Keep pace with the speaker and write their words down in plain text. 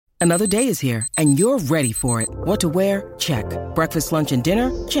Another day is here, and you're ready for it. What to wear? Check. Breakfast, lunch, and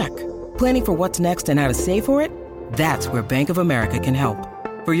dinner? Check. Planning for what's next and how to save for it? That's where Bank of America can help.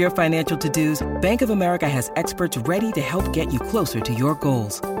 For your financial to-dos, Bank of America has experts ready to help get you closer to your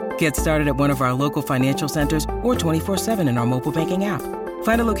goals. Get started at one of our local financial centers or 24/7 in our mobile banking app.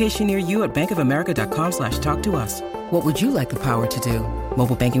 Find a location near you at bankofamerica.com/talktous. What would you like the power to do?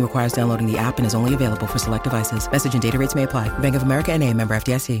 Mobile banking requires downloading the app and is only available for select devices. Message and data rates may apply. Bank of America N.A., member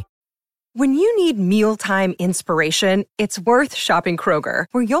FDIC. When you need mealtime inspiration, it's worth shopping Kroger,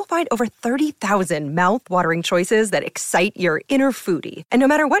 where you'll find over 30,000 mouth-watering choices that excite your inner foodie. And no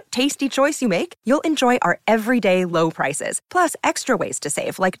matter what tasty choice you make, you'll enjoy our everyday low prices, plus extra ways to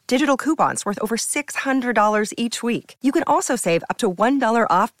save, like digital coupons worth over $600 each week. You can also save up to $1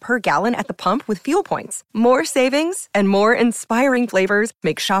 off per gallon at the pump with fuel points. More savings and more inspiring flavors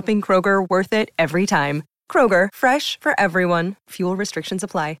make shopping Kroger worth it every time. Kroger, fresh for everyone. Fuel restrictions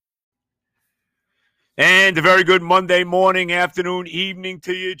apply. And a very good Monday morning, afternoon, evening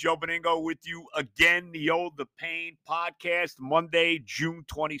to you. Joe Benigno with you again. The Pain Podcast, Monday, June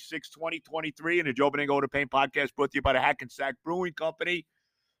 26, 2023. And the Joe Benigno Pain Podcast brought to you by the Hackensack Brewing Company,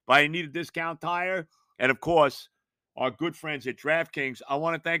 by Need a Discount Tire, and, of course, our good friends at DraftKings. I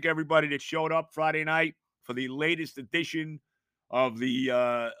want to thank everybody that showed up Friday night for the latest edition of the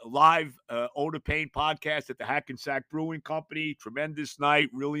live Pain Podcast at the Hackensack Brewing Company. Tremendous night.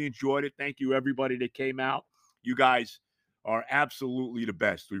 Really enjoyed it. Thank you, everybody that came out. You guys are absolutely the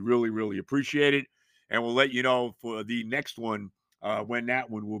best. We really, really appreciate it. And we'll let you know for the next one when that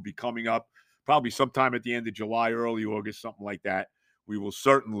one will be coming up, probably sometime at the end of July, early August, something like that. We will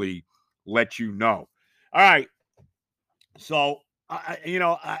certainly let you know. All right. So,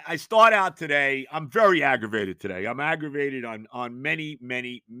 I start out today. I'm very aggravated today. I'm aggravated on many,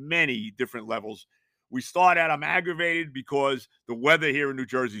 many, many different levels. We start out, I'm aggravated because the weather here in New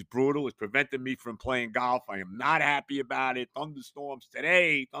Jersey is brutal. It's prevented me from playing golf. I am not happy about it. Thunderstorms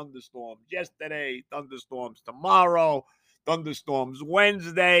today, thunderstorms yesterday, thunderstorms tomorrow, thunderstorms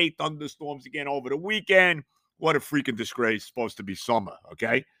Wednesday, thunderstorms again over the weekend. What a freaking disgrace. It's supposed to be summer,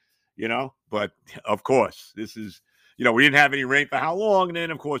 okay? But of course, this is... we didn't have any rain for how long? And then,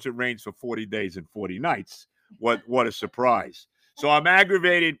 of course, it rains for 40 days and 40 nights. What a surprise. So I'm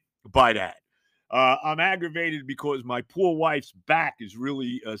aggravated by that. I'm aggravated because my poor wife's back is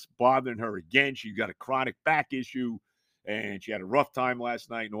really bothering her again. She's got a chronic back issue, and she had a rough time last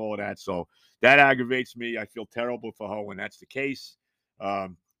night and all of that. So that aggravates me. I feel terrible for her when that's the case.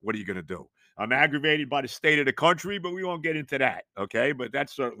 What are you going to do? I'm aggravated by the state of the country, but we won't get into that, okay? But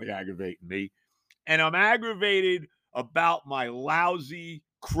that's certainly aggravating me. And I'm aggravated about my lousy,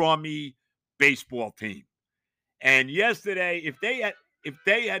 crummy baseball team. And yesterday, if they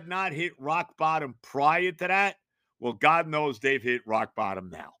had not hit rock bottom prior to that, well, God knows they've hit rock bottom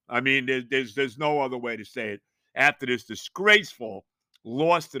now. I mean, there's no other way to say it. After this disgraceful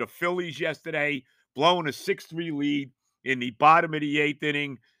loss to the Phillies yesterday, blowing a 6-3 lead in the bottom of the 8th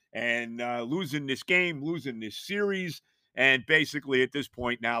inning, and losing this game, losing this series, and basically at this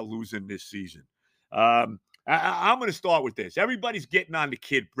point now losing this season. I'm going to start with this. Everybody's getting on the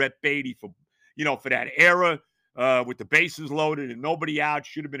kid, Brett Baty, for that era with the bases loaded and nobody out.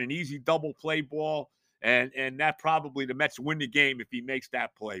 Should have been an easy double play ball. And that probably the Mets win the game if he makes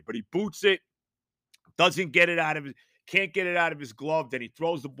that play. But he boots it, can't get it out of his glove. Then he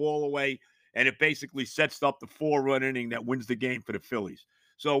throws the ball away, and it basically sets up the 4-run inning that wins the game for the Phillies.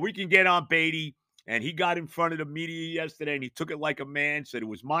 So we can get on Baty, and he got in front of the media yesterday, and he took it like a man, said it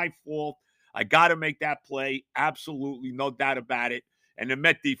was my fault. I got to make that play. Absolutely, no doubt about it. And the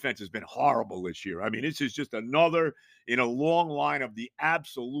Met defense has been horrible this year. I mean, this is just another in a long line of the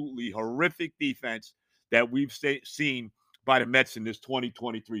absolutely horrific defense that we've seen by the Mets in this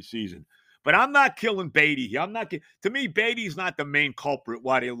 2023 season. But I'm not killing Baty here. To me, Baty's not the main culprit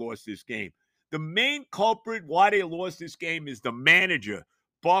why they lost this game. The main culprit why they lost this game is the manager,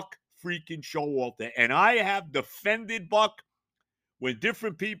 Buck freaking Showalter. And I have defended Buck with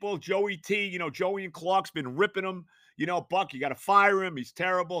different people. Joey T, Joey and Clark's been ripping him. Buck, you got to fire him. He's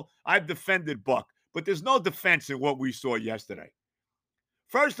terrible. I've defended Buck. But there's no defense in what we saw yesterday.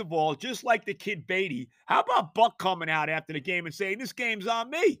 First of all, just like the kid Baty, how about Buck coming out after the game and saying, this game's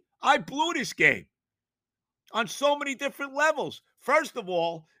on me? I blew this game on so many different levels. First of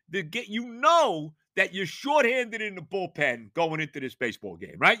all, that you're shorthanded in the bullpen going into this baseball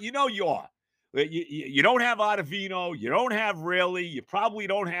game, right? You are. You don't have Ottavino. You don't have Raley. You probably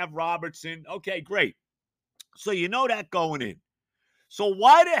don't have Robertson. Okay, great. So you know that going in. So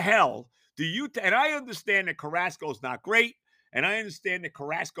why the hell do you and I understand that Carrasco's not great, and I understand that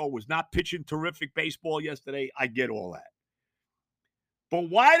Carrasco was not pitching terrific baseball yesterday. I get all that. But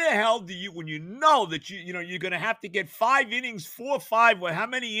why the hell do you, when you know that you're going to have to get 5 innings, 4 or 5, or how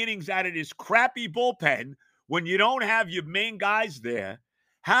many innings out of this crappy bullpen when you don't have your main guys there?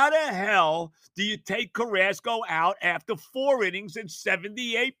 How the hell do you take Carrasco out after 4 innings and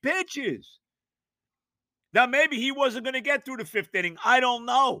 78 pitches? Now, maybe he wasn't going to get through the 5th inning. I don't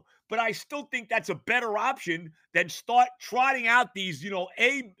know. But I still think that's a better option than start trotting out these,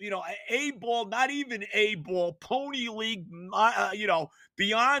 A-ball, not even A-ball, pony league,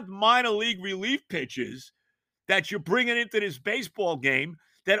 beyond minor league relief pitches that you're bringing into this baseball game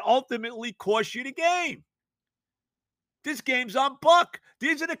that ultimately cost you the game. This game's on Buck.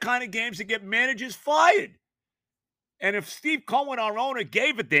 These are the kind of games that get managers fired. And if Steve Cohen, our owner,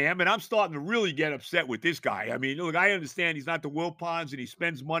 gave a damn, and I'm starting to really get upset with this guy. I mean, look, I understand he's not the Wilpons and he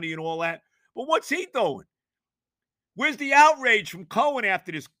spends money and all that, but what's he doing? Where's the outrage from Cohen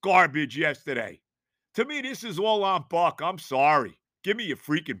after this garbage yesterday? To me, this is all on Buck. I'm sorry. Give me a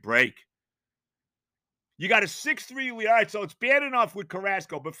freaking break. You got a 6-3 lead. All right, so it's bad enough with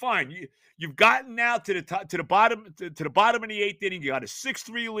Carrasco, but fine. You've gotten now to the bottom of the 8th inning. You got a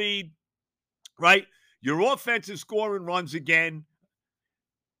 6-3 lead, right? Your offense is scoring runs again.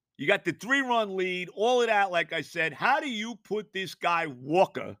 You got the 3-run lead, all of that, like I said. How do you put this guy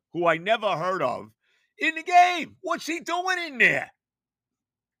Walker, who I never heard of, in the game? What's he doing in there?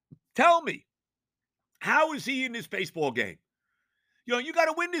 Tell me. How is he in this baseball game? You got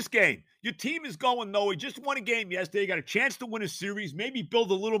to win this game. Your team is going nowhere. Just won a game yesterday. You got a chance to win a series, maybe build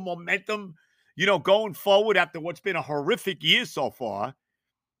a little momentum, going forward after what's been a horrific year so far.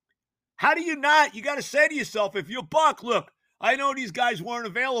 How do you not? You got to say to yourself, if you're Buck, look, I know these guys weren't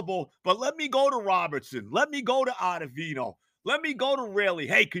available, but let me go to Robertson. Let me go to Ottavino. Let me go to Raley.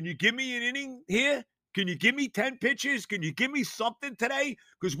 Hey, can you give me an inning here? Can you give me 10 pitches? Can you give me something today?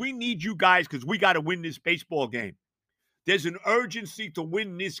 Because we need you guys because we got to win this baseball game. There's an urgency to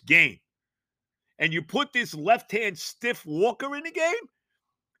win this game. And you put this left-hand stiff Walker in the game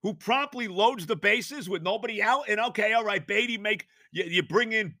who promptly loads the bases with nobody out. And, okay, all right, Beatty you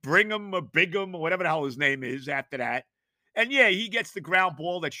bring in Brigham or Bigham or whatever the hell his name is after that. And, yeah, he gets the ground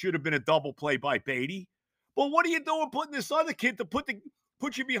ball that should have been a double play by Beatty. But what are you doing putting this other kid to put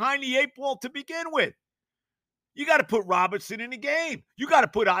you behind the 8 ball to begin with? You got to put Robertson in the game. You got to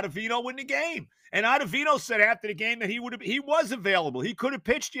put Ottavino in the game. And Ottavino said after the game that he was available. He could have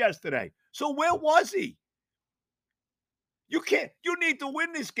pitched yesterday. So where was he? You need to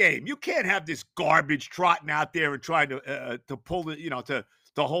win this game. You can't have this garbage trotting out there and trying to pull the,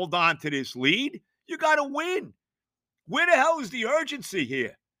 to hold on to this lead. You got to win. Where the hell is the urgency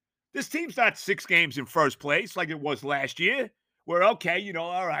here? This team's not 6 games in first place like it was last year, where, okay,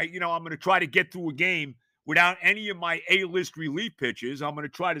 all right, I'm going to try to get through a game without any of my A-list relief pitches. I'm going to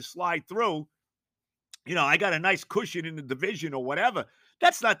try to slide through. I got a nice cushion in the division or whatever.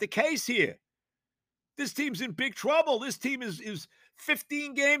 That's not the case here. This team's in big trouble. This team is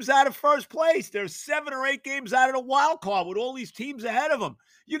 15 games out of first place. There's 7 or 8 games out of the wild card with all these teams ahead of them.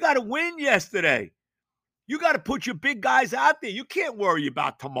 You got to win yesterday. You got to put your big guys out there. You can't worry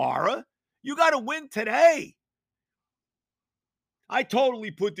about tomorrow. You got to win today. I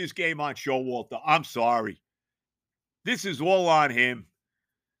totally put this game on Showalter. I'm sorry. This is all on him.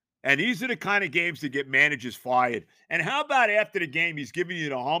 And these are the kind of games that get managers fired. And how about after the game, he's giving you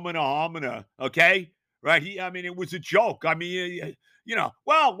the humana, okay? Right? It was a joke.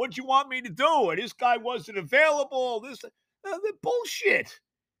 Well, what'd you want me to do? This guy wasn't available. The bullshit.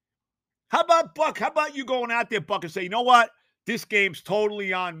 How about Buck? How about you going out there, Buck, and say, you know what? This game's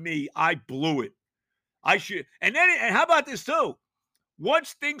totally on me. I blew it. I should. And how about this too?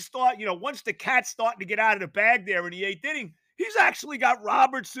 Once things start, once the cat's starting to get out of the bag there in the 8th inning, he's actually got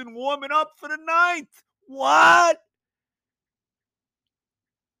Robertson warming up for the 9th. What?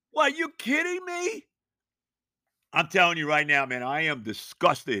 What, are you kidding me? I'm telling you right now, man, I am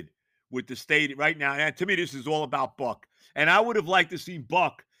disgusted with the state right now. And to me, this is all about Buck. And I would have liked to see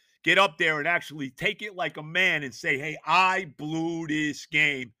Buck get up there and actually take it like a man and say, hey, I blew this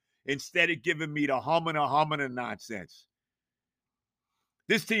game, instead of giving me the humana nonsense.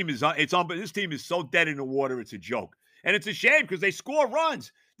 This team is so dead in the water, it's a joke. And it's a shame because they score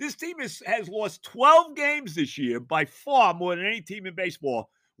runs. This team has lost 12 games this year, by far more than any team in baseball,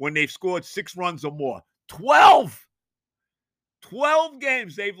 when they've scored 6 runs or more. 12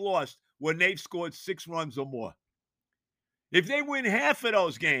 games they've lost when they've scored 6 runs or more. If they win half of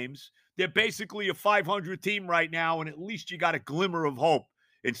those games, they're basically a 500 team right now, and at least you got a glimmer of hope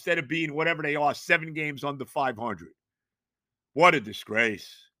instead of being whatever they are, 7 games under 500. What a disgrace.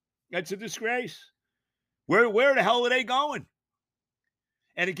 That's a disgrace. Where the hell are they going?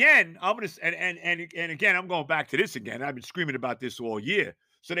 And again, I'm gonna and again, I'm going back to this again. I've been screaming about this all year.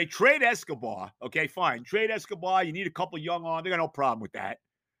 So they trade Escobar. Okay, fine. Trade Escobar. You need a couple young on. They got no problem with that.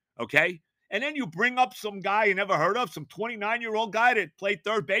 Okay. And then you bring up some guy you never heard of, some 29-year-old guy that played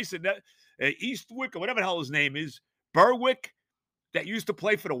third base at Eastwick or whatever the hell his name is, Berwick, that used to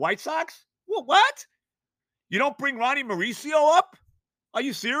play for the White Sox. What? You don't bring Ronnie Mauricio up? Are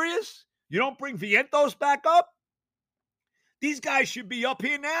you serious? You don't bring Vientos back up? These guys should be up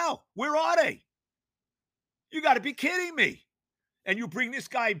here now. Where are they? You got to be kidding me. And you bring this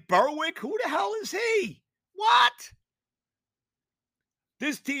guy Berwick? Who the hell is he? What?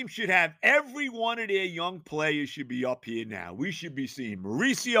 This team should have every one of their young players should be up here now. We should be seeing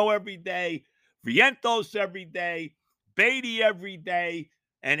Mauricio every day, Vientos every day, Beatty every day,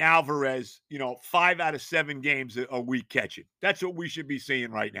 and Alvarez, 5 out of 7 games a week catching. That's what we should be seeing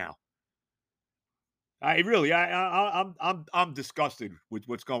right now. I'm disgusted with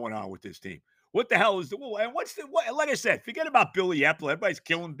what's going on with this team. What the hell is the and like I said, forget about Billy Epler. Everybody's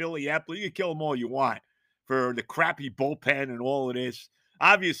killing Billy Epler. You can kill him all you want for the crappy bullpen and all of this.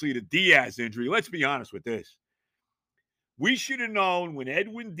 Obviously, the Diaz injury. Let's be honest with this. We should have known when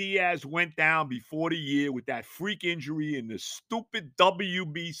Edwin Diaz went down before the year with that freak injury in the stupid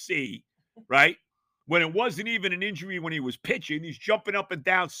WBC, right? When it wasn't even an injury when he was pitching. He's jumping up and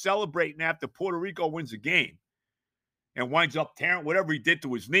down, celebrating after Puerto Rico wins a game and winds up tearing whatever he did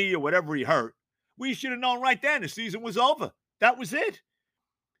to his knee or whatever he hurt. We should have known right then the season was over. That was it.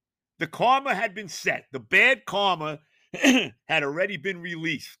 The karma had been set. The bad karma had already been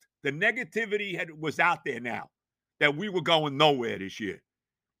released. The negativity was out there now that we were going nowhere this year.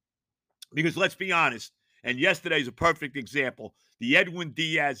 Because let's be honest, and yesterday's a perfect example, the Edwin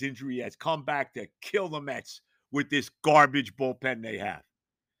Diaz injury has come back to kill the Mets with this garbage bullpen they have.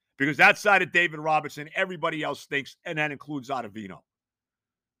 Because outside of David Robertson, everybody else stinks, and that includes Ottavino.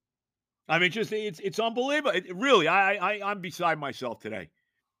 I mean, just it's unbelievable. Really, I'm beside myself today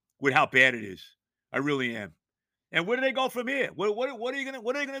with how bad it is. I really am. And where do they go from here? What are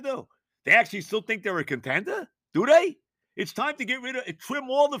they gonna do? They actually still think they're a contender? Do they? It's time to trim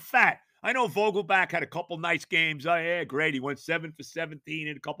all the fat. I know Vogelback had a couple nice games. Oh, yeah, great. He went 7 for 17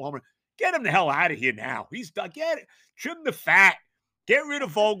 and a couple home runs. Get him the hell out of here now. He's done. Trim the fat. Get rid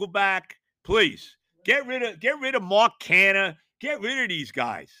of Vogelback, please. Get rid of Mark Canha. Get rid of these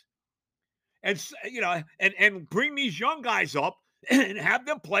guys. And and bring these young guys up and have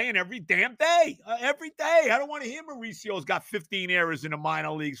them playing every damn day. Every day. I don't want to hear Mauricio's got 15 errors in the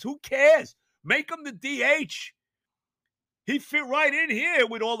minor leagues. Who cares? Make him the DH. He fit right in here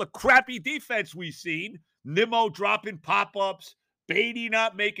with all the crappy defense we've seen. Nimmo dropping pop-ups, Beatty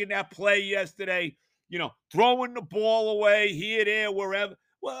not making that play yesterday, throwing the ball away here, there, wherever.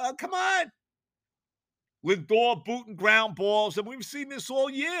 Well, come on. Lindor booting ground balls, and we've seen this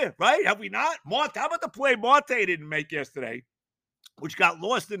all year, right? Have we not? Marte, how about the play Marte didn't make yesterday, which got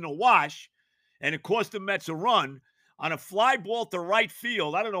lost in the wash, and it cost the Mets a run on a fly ball to right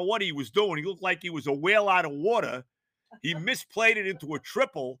field. I don't know what he was doing. He looked like he was a whale out of water. He misplayed it into a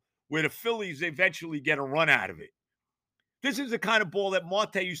triple where the Phillies eventually get a run out of it. This is the kind of ball that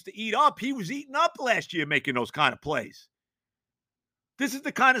Marte used to eat up. He was eating up last year making those kind of plays. This is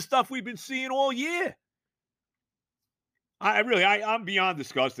the kind of stuff we've been seeing all year. I'm beyond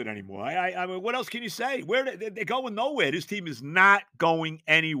disgusted anymore. I mean, what else can you say? They're going nowhere. This team is not going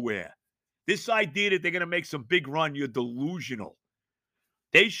anywhere. This idea that they're going to make some big run, you're delusional.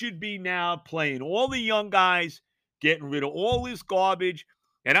 They should be now playing all the young guys, getting rid of all this garbage.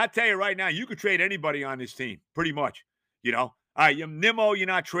 And I tell you right now, you could trade anybody on this team, pretty much. All right, Nimmo, you're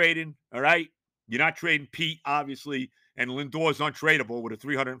not trading, all right? You're not trading Pete, obviously, and Lindor's untradeable with a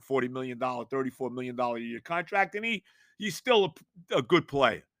 $340 million, $34 million a year contract, and he's still a good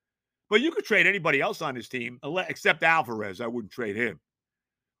player. But you could trade anybody else on this team, except Alvarez. I wouldn't trade him.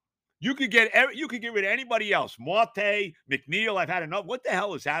 You could get rid of anybody else. Marte, McNeil, I've had enough. What the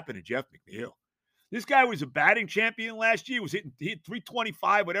hell is happening to Jeff McNeil? This guy was a batting champion last year. He hit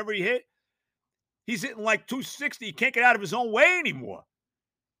 325, whatever he hit. He's hitting like 260. He can't get out of his own way anymore.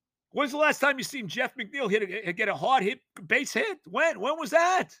 When's the last time you seen Jeff McNeil get a hard hit, base hit? When was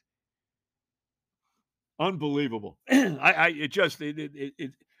that? Unbelievable. You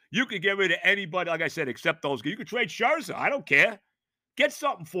could get rid of anybody, like I said, except those guys. You could trade Scherzer. I don't care. Get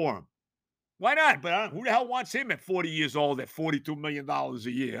something for him. Why not? But who the hell wants him at 40 years old at $42 million a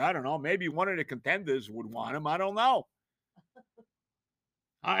year? I don't know. Maybe one of the contenders would want him. I don't know.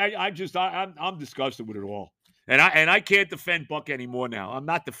 I'm disgusted with it all. And I can't defend Buck anymore now. I'm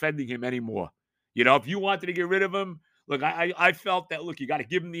not defending him anymore. If you wanted to get rid of him, look, I felt that, look, you got to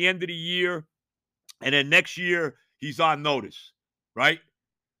give him the end of the year. And then next year, he's on notice, right?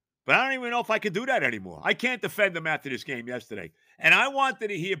 But I don't even know if I can do that anymore. I can't defend them after this game yesterday. And I wanted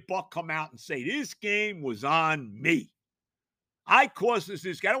to hear Buck come out and say, this game was on me. I cost us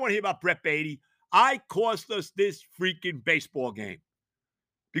this game. I don't want to hear about Brett Beatty. I cost us this freaking baseball game.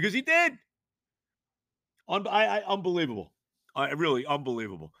 Because he did. Unbelievable. Really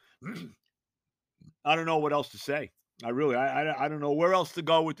unbelievable. I don't know what else to say. I don't know where else to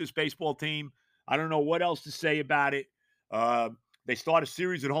go with this baseball team. I don't know what else to say about it. They start a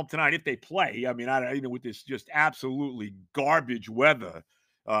series at home tonight if they play. I mean, with this just absolutely garbage weather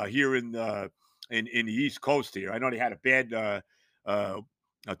here in the East Coast here. I know they had a bad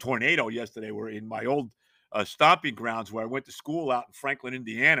a tornado yesterday. We're in my old stomping grounds where I went to school out in Franklin,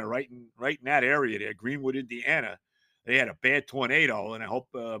 Indiana, right in that area there, Greenwood, Indiana. They had a bad tornado, and I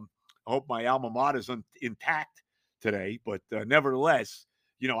hope my alma mater is intact today. But nevertheless,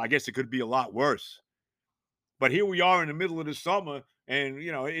 I guess it could be a lot worse. But here we are in the middle of the summer, and,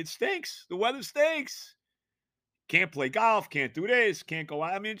 it stinks. The weather stinks. Can't play golf, can't do this, can't go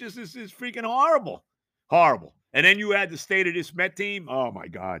out. I mean, this is freaking horrible. Horrible. And then you add the state of this Met team. Oh, my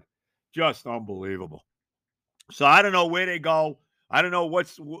God. Just unbelievable. So I don't know where they go. I don't know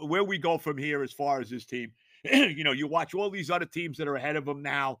where we go from here as far as this team. You watch all these other teams that are ahead of them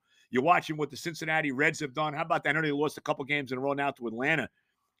now. You're watching what the Cincinnati Reds have done. How about that? I know they lost a couple games in a row now to Atlanta,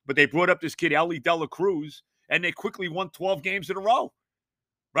 but they brought up this kid, Elly De La Cruz, and they quickly won 12 games in a row,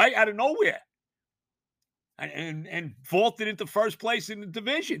 right? Out of nowhere. And vaulted into first place in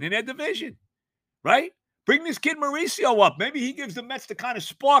their division, right? Bring this kid Mauricio up. Maybe he gives the Mets the kind of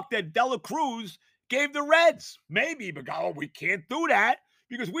spark that De La Cruz gave the Reds. Maybe, but we can't do that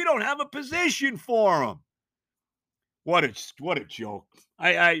because we don't have a position for him. What a joke.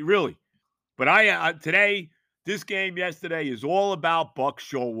 I really. But today, this game yesterday is all about Buck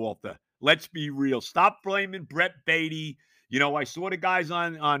Showalter. Let's be real. Stop blaming Brett Beatty. I saw the guys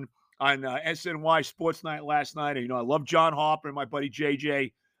on SNY Sports Night last night. And, I love John Harper and my buddy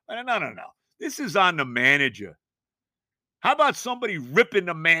JJ. No. This is on the manager. How about somebody ripping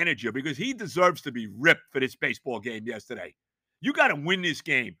the manager? Because he deserves to be ripped for this baseball game yesterday. You got to win this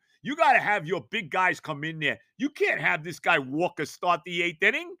game. You got to have your big guys come in there. You can't have this guy Walker start the 8th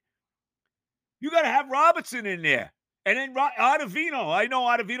inning. You got to have Robertson in there. And then Ottavino. I know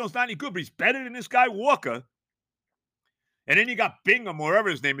Ottavino's not any good, but he's better than this guy Walker. And then you got Bingham, wherever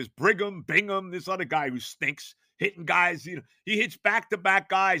his name is, Bingham, this other guy who stinks, hitting guys. He hits back-to-back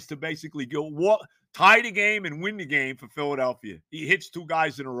guys to basically tie the game and win the game for Philadelphia. He hits 2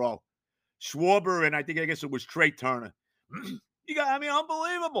 guys in a row. Schwarber, and I guess it was Trey Turner.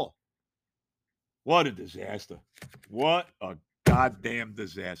 Unbelievable. What a disaster. What a goddamn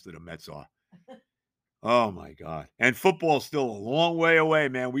disaster the Mets are. Oh, my God. And football's still a long way away,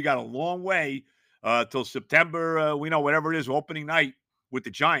 man. We got a long way till September, whatever it is, opening night with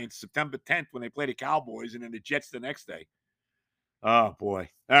the Giants, September 10th when they play the Cowboys, and then the Jets the next day. Oh, boy.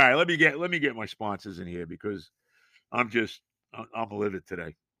 All right, let me get my sponsors in here because I'm livid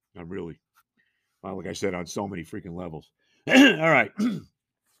today. I'm really, like I said, on so many freaking levels. All right.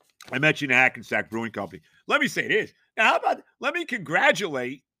 I mentioned the Hackensack Brewing Company. Let me say this. Now, let me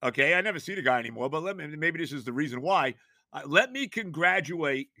congratulate, okay, I never see the guy anymore, but maybe this is the reason why. Let me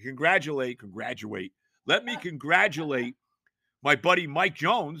congratulate. Let me congratulate my buddy Mike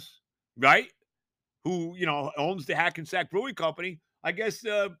Jones, right? Who, owns the Hackensack Brewing Company. I guess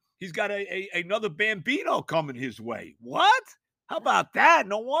he's got another Bambino coming his way. What? How about that?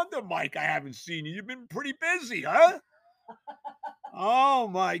 No wonder, Mike, I haven't seen you. You've been pretty busy, huh? Oh,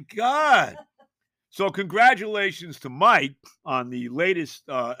 my God. So congratulations to Mike on the latest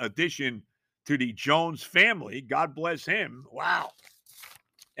addition to the Jones family. God bless him. Wow.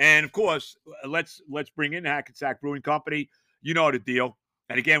 And, of course, let's bring in the Hackensack Brewing Company. You know the deal.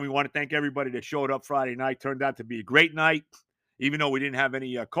 And, again, we want to thank everybody that showed up Friday night. Turned out to be a great night, even though we didn't have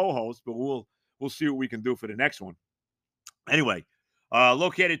any co-hosts. But we'll see what we can do for the next one. Anyway,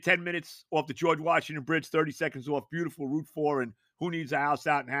 located 10 minutes off the George Washington Bridge, 30 seconds off beautiful Route 4. And who needs a house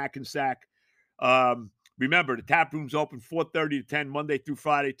out in Hackensack? Remember, the tap room's open 4:30 to 10 Monday through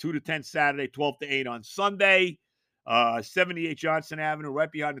Friday, 2 to 10 Saturday, 12 to 8 on Sunday. 78 Johnson Avenue,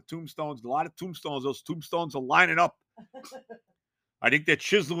 right behind the tombstones. A lot of tombstones. Those tombstones are lining up. I think they're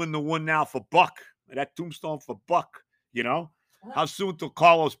chiseling the one now for Buck. That tombstone for Buck, How soon till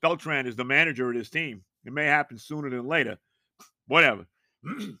Carlos Beltran is the manager of this team? It may happen sooner than later. Whatever.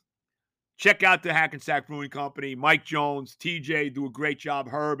 Check out the Hackensack Brewing Company. Mike Jones, TJ do a great job.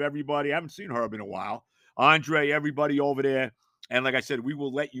 Herb, everybody. I haven't seen Herb in a while. Andre, everybody over there. And like I said, we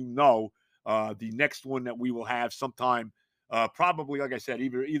will let you know the next one that we will have sometime, probably, like I said,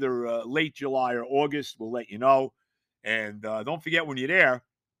 either late July or August. We'll let you know. And don't forget when you're there,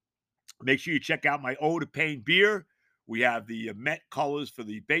 Make sure you check out my Ode to Pain beer. We have the Met colors for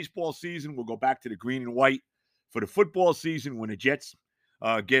the baseball season. We'll go back to the green and white for the football season when the Jets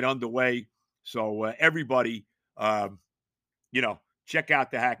get underway. So everybody, check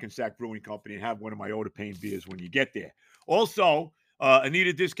out the Hackensack Brewing Company and have one of my Ode to Pain beers when you get there. Also,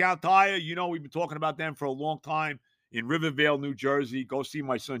 Anita Discount Tire. We've been talking about them for a long time in Rivervale, New Jersey. Go see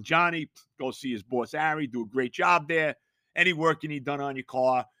my son Johnny. Go see his boss Harry. Do a great job there. Any work you need done on your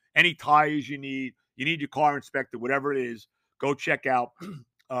car, any tires you need your car inspected, whatever it is, go check out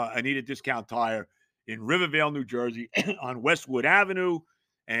Anita Discount Tire in Rivervale, New Jersey on Westwood Avenue.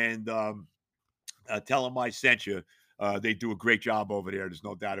 And tell them I sent you. They do a great job over there. There's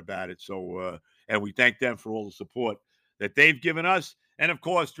no doubt about it. So, and we thank them for all the support that they've given us. And, of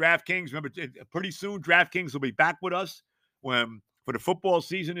course, DraftKings. Remember, pretty soon DraftKings will be back with us for the football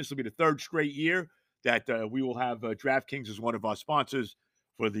season. This will be the third straight year that we will have DraftKings as one of our sponsors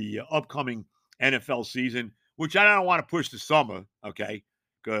for the upcoming NFL season, which I don't want to push to summer, okay?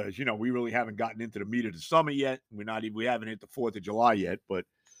 Because, we really haven't gotten into the meat of the summer yet. We haven't hit the 4th of July yet. But,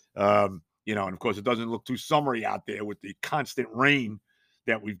 and of course, it doesn't look too summery out there with the constant rain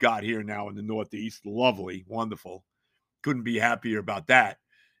that we've got here now in the Northeast. Lovely, wonderful. Couldn't be happier about that.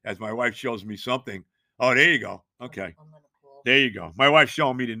 As my wife shows me something. Oh, there you go. Okay. There you go. My wife's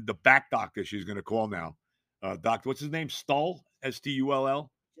showing me the back doctor she's going to call now. Doctor, what's his name? Stull?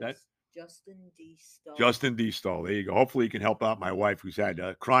 S-T-U-L-L? Justin D. Stull. Justin D. Stull. There you go. Hopefully he can help out my wife who's had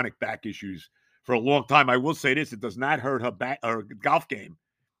chronic back issues for a long time. I will say this. It does not hurt her golf game.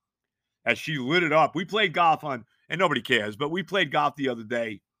 As she lit it up. We played golf and nobody cares, but we played golf the other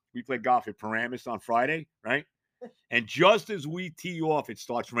day. We played golf at Paramus on Friday, right? And just as we tee off, it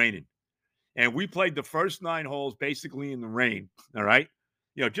starts raining. And we played the first 9 holes basically in the rain, all right?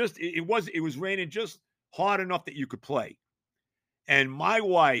 It was raining just hard enough that you could play. And my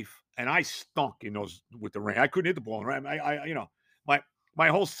wife, and I stunk with the rain. I couldn't hit the ball, right? My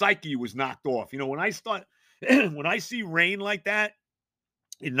whole psyche was knocked off. When I see rain like that,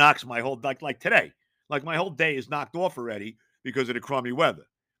 it knocks my whole, like today, like my whole day is knocked off already because of the crummy weather.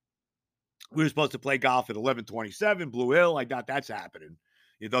 We were supposed to play golf at 11:27, Blue Hill. I doubt that's happening.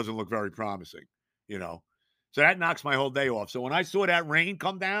 It doesn't look very promising, So that knocks my whole day off. So when I saw that rain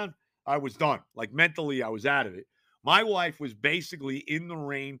come down, I was done. Like mentally, I was out of it. My wife was basically in the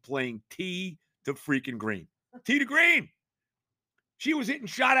rain playing tee to freaking green. Tee to green. She was hitting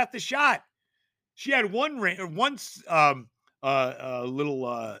shot after shot. She had one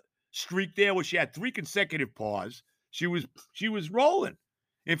little streak there where she had 3 consecutive pars. She was rolling.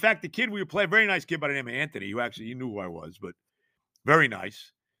 In fact, the kid we were playing, very nice kid by the name of Anthony, he knew who I was, but very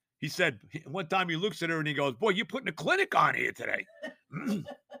nice. He said, one time he looks at her and he goes, "Boy, you're putting a clinic on here today."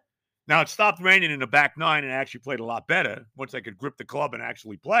 Now, it stopped raining in the back 9 and I actually played a lot better once I could grip the club and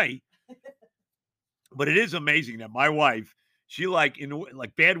actually play. But it is amazing that my wife, she in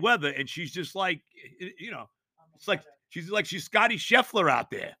bad weather, and she's just like, it's like she's Scotty Scheffler out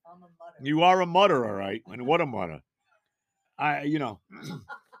there. I'm a mutter. You are a mutter, all right. And what a mutter.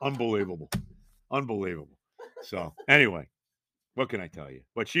 Unbelievable. So anyway, what can I tell you?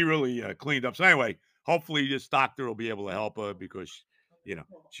 But she really cleaned up. So anyway, hopefully this doctor will be able to help her because,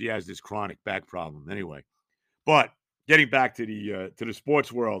 she has this chronic back problem anyway. But getting back to the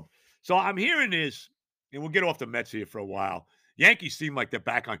sports world. So I'm hearing this, and we'll get off the Mets here for a while. Yankees seem like they're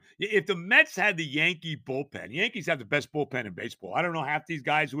back on. If the Mets had the Yankee bullpen, Yankees have the best bullpen in baseball. I don't know half these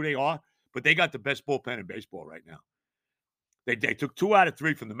guys who they are, but they got the best bullpen in baseball right now. They took 2 out of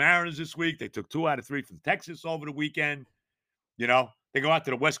 3 from the Mariners this week. They took 2 out of 3 from Texas over the weekend. They go out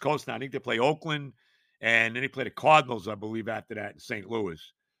to the West Coast now. I think they play Oakland, and then they play the Cardinals, I believe, after that in St. Louis.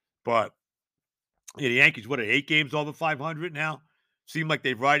 But the Yankees, what are 8 games over 500 now? Seem like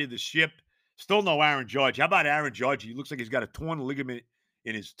they've righted the ship. Still no Aaron Judge. How about Aaron Judge? He looks like he's got a torn ligament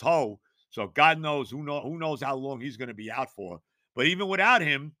in his toe. So God knows who knows how long he's going to be out for. But even without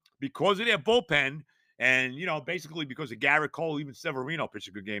him, because of their bullpen, and, basically because of Garrett Cole, even Severino pitched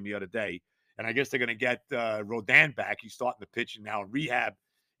a good game the other day. And I guess they're going to get Rodon back. He's starting to pitch now in rehab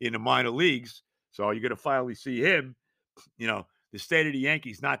in the minor leagues. So you're going to finally see him. The state of the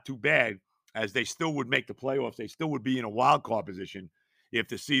Yankees not too bad, as they still would make the playoffs. They still would be in a wild card position if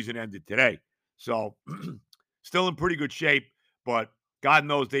the season ended today. So still in pretty good shape. But God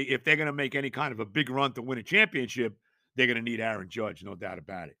knows if they're going to make any kind of a big run to win a championship, they're going to need Aaron Judge, no doubt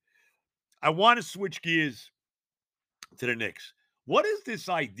about it. I want to switch gears to the Knicks. What is this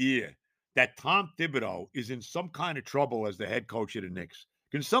idea that Tom Thibodeau is in some kind of trouble as the head coach of the Knicks?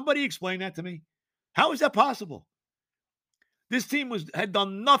 Can somebody explain that to me? How is that possible? This team had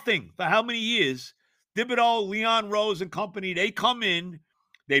done nothing for how many years? Thibodeau, Leon Rose and company, they come in.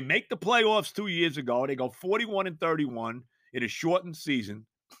 They make the playoffs 2 years ago. They go 41-31 in a shortened season.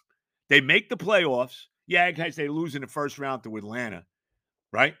 They make the playoffs. Yeah, guys, they lose in the first round to Atlanta,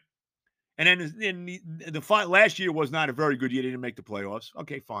 right? And then in the last year was not a very good year. They didn't make the playoffs.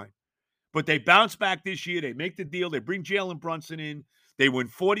 Okay, fine. But they bounce back this year. They make the deal. They bring Jalen Brunson in. They win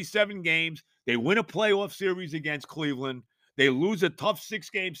 47 games. They win a playoff series against Cleveland. They lose a tough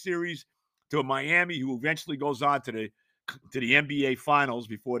 6-game series to Miami, who eventually goes on to the NBA Finals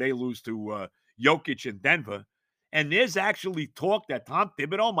before they lose to Jokic in Denver. And there's actually talk that Tom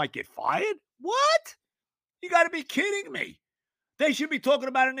Thibodeau might get fired? What? You got to be kidding me. They should be talking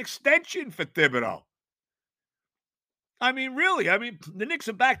about an extension for Thibodeau. I mean, really. I mean, the Knicks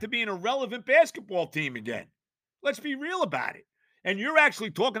are back to being a relevant basketball team again. Let's be real about it. And you're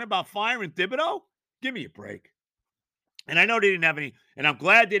actually talking about firing Thibodeau? Give me a break. And I know they didn't have any, and I'm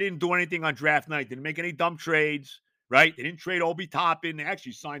glad they didn't do anything on draft night. They didn't make any dumb trades, right? They didn't trade Obi Toppin. They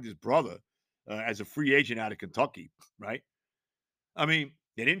actually signed his brother as a free agent out of Kentucky, right? I mean,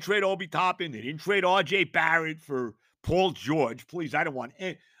 they didn't trade Obi Toppin. They didn't trade R.J. Barrett for Paul George. Please, I don't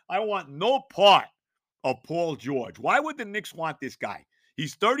want no part of Paul George. Why would the Knicks want this guy?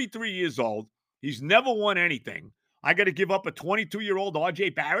 He's 33 years old. He's never won anything. I got to give up a 22-year-old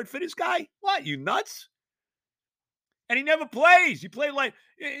R.J. Barrett for this guy? What, you nuts? And he never plays. He played like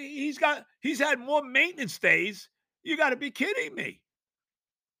he's had more maintenance days. You got to be kidding me.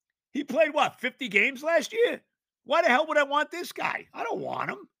 He played, 50 games last year? Why the hell would I want this guy? I don't want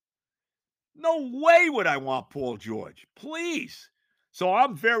him. No way would I want Paul George. Please. So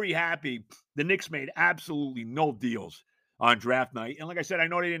I'm very happy the Knicks made absolutely no deals on draft night. And like I said, I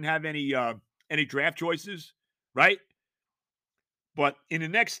know they didn't have any draft choices, right? But in the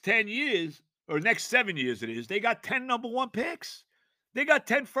next 10 years, or next 7 years it is, they got 10 number one picks. They got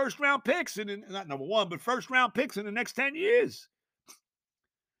 10 first-round picks, not number one, but first-round picks in the next 10 years.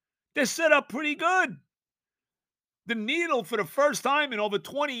 They're set up pretty good. The needle for the first time in over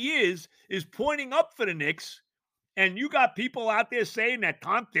 20 years is pointing up for the Knicks, and you got people out there saying that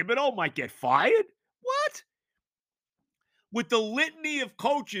Tom Thibodeau might get fired? What? With the litany of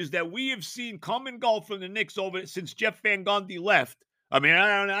coaches that we have seen come and go from the Knicks since Jeff Van Gundy left, I mean,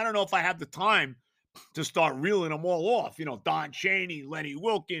 I don't know if I have the time to start reeling them all off. You know, Don Chaney, Lenny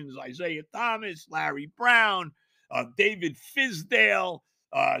Wilkins, Isaiah Thomas, Larry Brown, David Fizdale,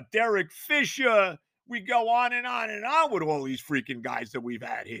 Derek Fisher. We go on and on and on with all these freaking guys that we've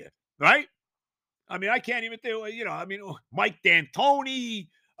had here, right? I mean, I can't even think, Mike D'Antoni,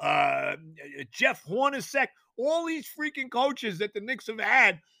 Jeff Hornacek, all these freaking coaches that the Knicks have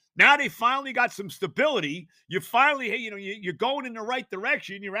had. Now they finally got some stability. You finally, you're going in the right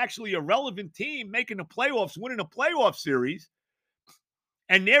direction. You're actually a relevant team making the playoffs, winning a playoff series.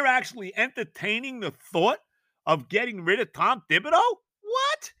 And they're actually entertaining the thought of getting rid of Tom Thibodeau?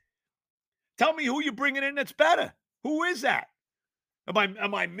 What? Tell me who you're bringing in that's better. Who is that?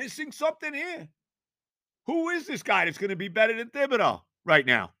 Am I missing something here? Who is this guy that's going to be better than Thibodeau right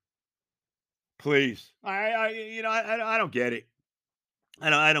now? Please. I don't get it.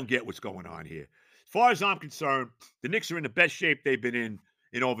 I don't get what's going on here. As far as I'm concerned, the Knicks are in the best shape they've been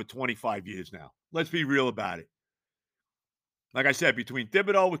in over 25 years now. Let's be real about it. Like I said, between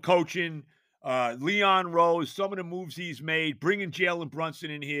Thibodeau with coaching, Leon Rose, some of the moves he's made, bringing Jalen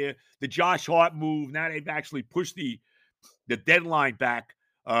Brunson in here, the Josh Hart move. Now they've actually pushed the deadline back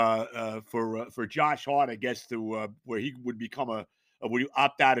for Josh Hart, I guess, to where he would become would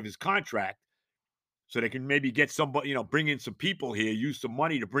opt out of his contract. So they can maybe get somebody, bring in some people here, use some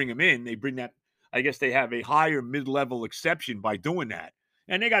money to bring them in. They bring that, I guess they have a higher mid-level exception by doing that.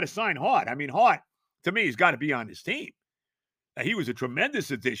 And they got to sign Hart. I mean, Hart, to me, has got to be on this team. He was a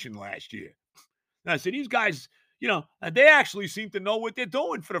tremendous addition last year. Now, so these guys, they actually seem to know what they're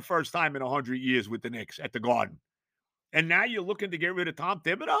doing for the first time in 100 years with the Knicks at the Garden. And now you're looking to get rid of Tom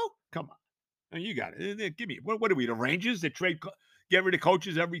Thibodeau? Come on. I mean, you got it. Give me, what are we, the Rangers that get rid of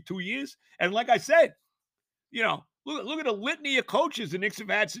coaches every 2 years? And like I said, look at the litany of coaches the Knicks have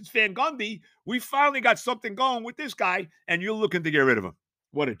had since Van Gundy. We finally got something going with this guy, and you're looking to get rid of him.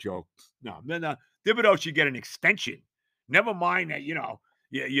 What a joke. No, Thibodeau should get an extension. Never mind that,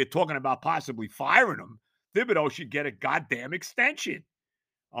 you're talking about possibly firing him. Thibodeau should get a goddamn extension.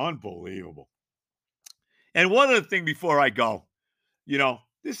 Unbelievable. And one other thing before I go,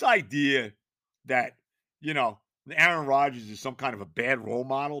 this idea that, Aaron Rodgers is some kind of a bad role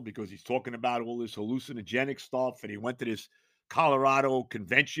model because he's talking about all this hallucinogenic stuff and he went to this Colorado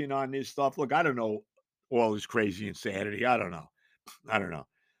convention on this stuff. Look, I don't know all this crazy insanity. I don't know.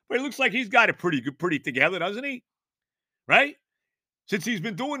 But it looks like he's got it pretty together, doesn't he? Right? Since he's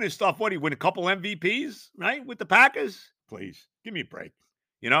been doing this stuff, he win a couple MVPs, right? With the Packers? Please, give me a break.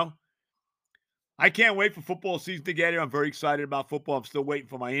 You know, I can't wait for football season to get here. I'm very excited about football. I'm still waiting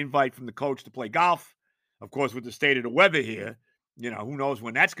for my invite from the coach to play golf. Of course, with the state of the weather here, who knows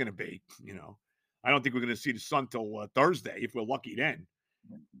when that's going to be. I don't think we're going to see the sun till Thursday if we're lucky then.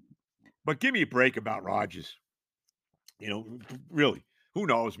 But give me a break about Rodgers. Really, who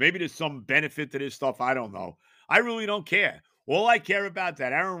knows? Maybe there's some benefit to this stuff. I don't know. I really don't care. All I care about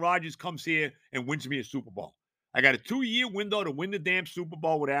that Aaron Rodgers comes here and wins me a Super Bowl. I got a 2-year window to win the damn Super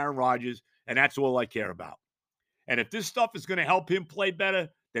Bowl with Aaron Rodgers, and that's all I care about. And if this stuff is going to help him play better,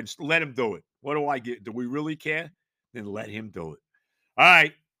 then let him do it. What do I get? Do we really care? Then let him do it. All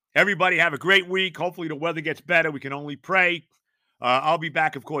right. Everybody have a great week. Hopefully the weather gets better. We can only pray. I'll be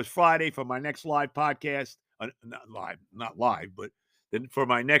back, of course, Friday for my next live podcast. Not live, but then for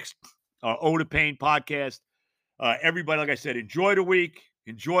my next Ode to Pain podcast. Everybody, like I said, enjoy the week.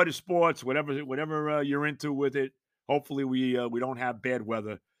 Enjoy the sports, whatever you're into with it. Hopefully we don't have bad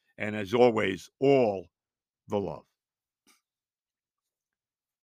weather. And as always, all the love.